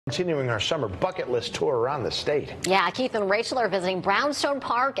Continuing our summer bucket list tour around the state. Yeah, Keith and Rachel are visiting Brownstone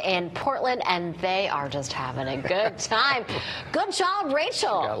Park in Portland, and they are just having a good time. Good job,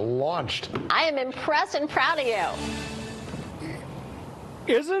 Rachel. She got launched. I am impressed and proud of you.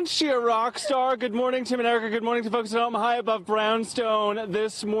 Isn't she a rock star? Good morning, Tim and Erica. Good morning to folks at home. High above Brownstone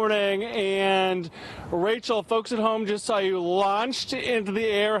this morning. And Rachel, folks at home just saw you launched into the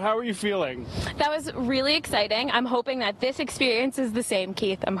air. How are you feeling? That was really exciting. I'm hoping that this experience is the same,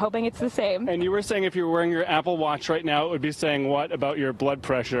 Keith. I'm hoping it's the same. And you were saying if you were wearing your Apple Watch right now, it would be saying what about your blood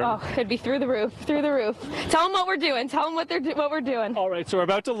pressure? Oh, it'd be through the roof, through the roof. Tell them what we're doing. Tell them what we're doing. All right, so we're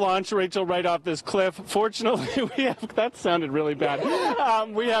about to launch Rachel right off this cliff. Fortunately, that sounded really bad.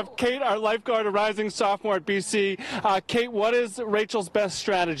 We have Kate, our lifeguard, a rising sophomore at BC. Kate, what is Rachel's best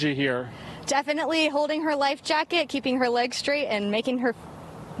strategy here? Definitely holding her life jacket, keeping her legs straight, and making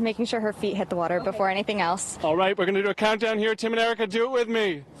sure her feet hit the water before anything else. All right, we're going to do a countdown here. Tim and Erica, do it with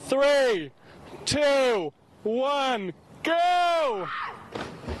me. 3, 2, 1, go!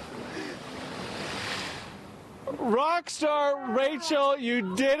 Rockstar Rachel,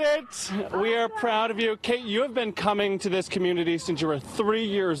 you did it. We are proud of you. Kate, you have been coming to this community since you were 3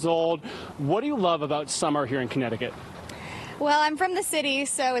 years old. What do you love about summer here in Connecticut? Well, I'm from the city,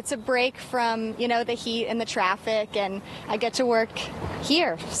 so it's a break from, the heat and the traffic, and I get to work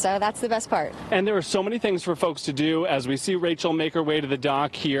here, so that's the best part. And there are so many things for folks to do as we see Rachel make her way to the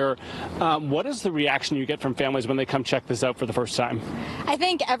dock here. What is the reaction you get from families when they come check this out for the first time? I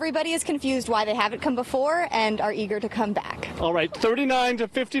think everybody is confused why they haven't come before and are eager to come back. All right, $39 to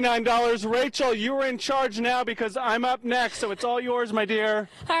 $59. Rachel, you are in charge now because I'm up next, so it's all yours, my dear.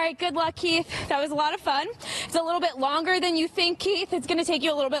 All right, good luck, Keith. That was a lot of fun. It's a little bit longer than you think, Keith. It's going to take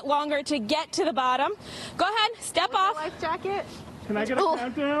you a little bit longer to get to the bottom. Go ahead, step off. Life jacket. Can I get a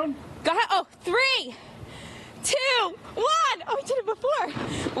countdown? Go ahead. Oh, 3, 2, 1. Oh, we did it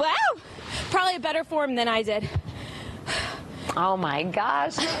before. Wow. Probably a better form than I did. Oh my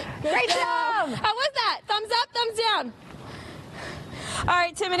gosh. Great job. How was that? Thumbs up, thumbs down. All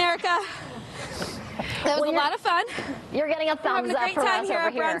right, Tim and Erica. That was a lot of fun. You're getting a thumbs We're having a up great from time us here over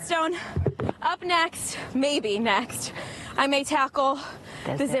at here. Brownstone. Up next, maybe next, I may tackle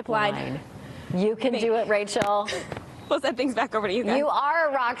the zip line. You can do it, Rachel. We'll send things back over to you guys. You are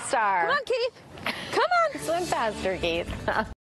a rock star. Come on, Keith. Come on. Swim faster, Keith.